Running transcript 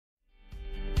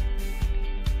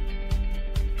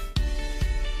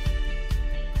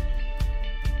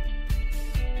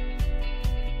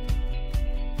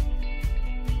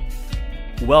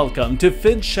Welcome to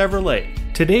Finch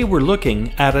Chevrolet. Today we're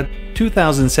looking at a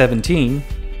 2017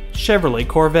 Chevrolet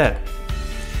Corvette.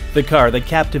 The car that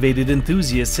captivated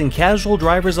enthusiasts and casual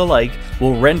drivers alike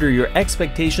will render your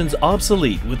expectations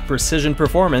obsolete with precision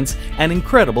performance and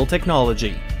incredible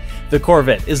technology. The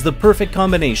Corvette is the perfect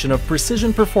combination of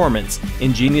precision performance,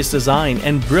 ingenious design,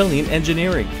 and brilliant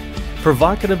engineering.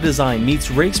 Provocative design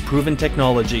meets race-proven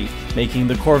technology, making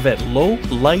the Corvette low,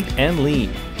 light, and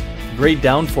lean. Great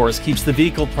downforce keeps the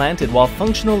vehicle planted while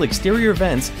functional exterior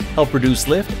vents help reduce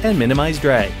lift and minimize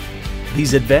drag.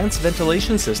 These advanced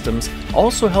ventilation systems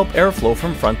also help airflow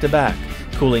from front to back,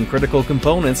 cooling critical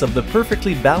components of the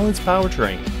perfectly balanced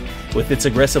powertrain. With its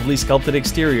aggressively sculpted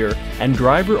exterior and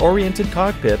driver-oriented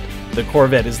cockpit, the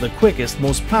Corvette is the quickest,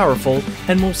 most powerful,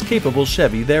 and most capable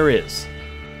Chevy there is.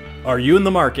 Are you in the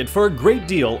market for a great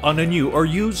deal on a new or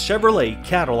used Chevrolet,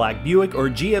 Cadillac, Buick, or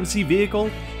GMC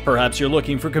vehicle? Perhaps you're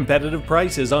looking for competitive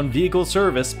prices on vehicle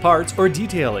service, parts, or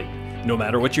detailing. No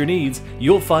matter what your needs,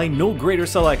 you'll find no greater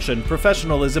selection,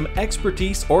 professionalism,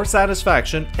 expertise, or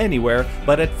satisfaction anywhere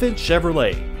but at Finch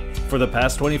Chevrolet. For the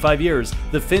past 25 years,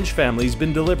 the Finch family's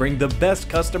been delivering the best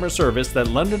customer service that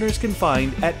Londoners can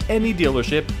find at any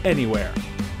dealership anywhere.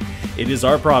 It is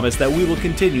our promise that we will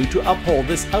continue to uphold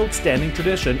this outstanding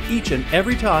tradition each and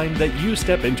every time that you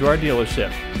step into our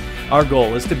dealership. Our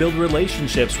goal is to build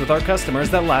relationships with our customers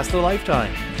that last a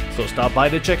lifetime. So stop by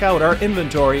to check out our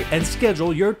inventory and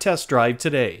schedule your test drive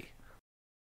today.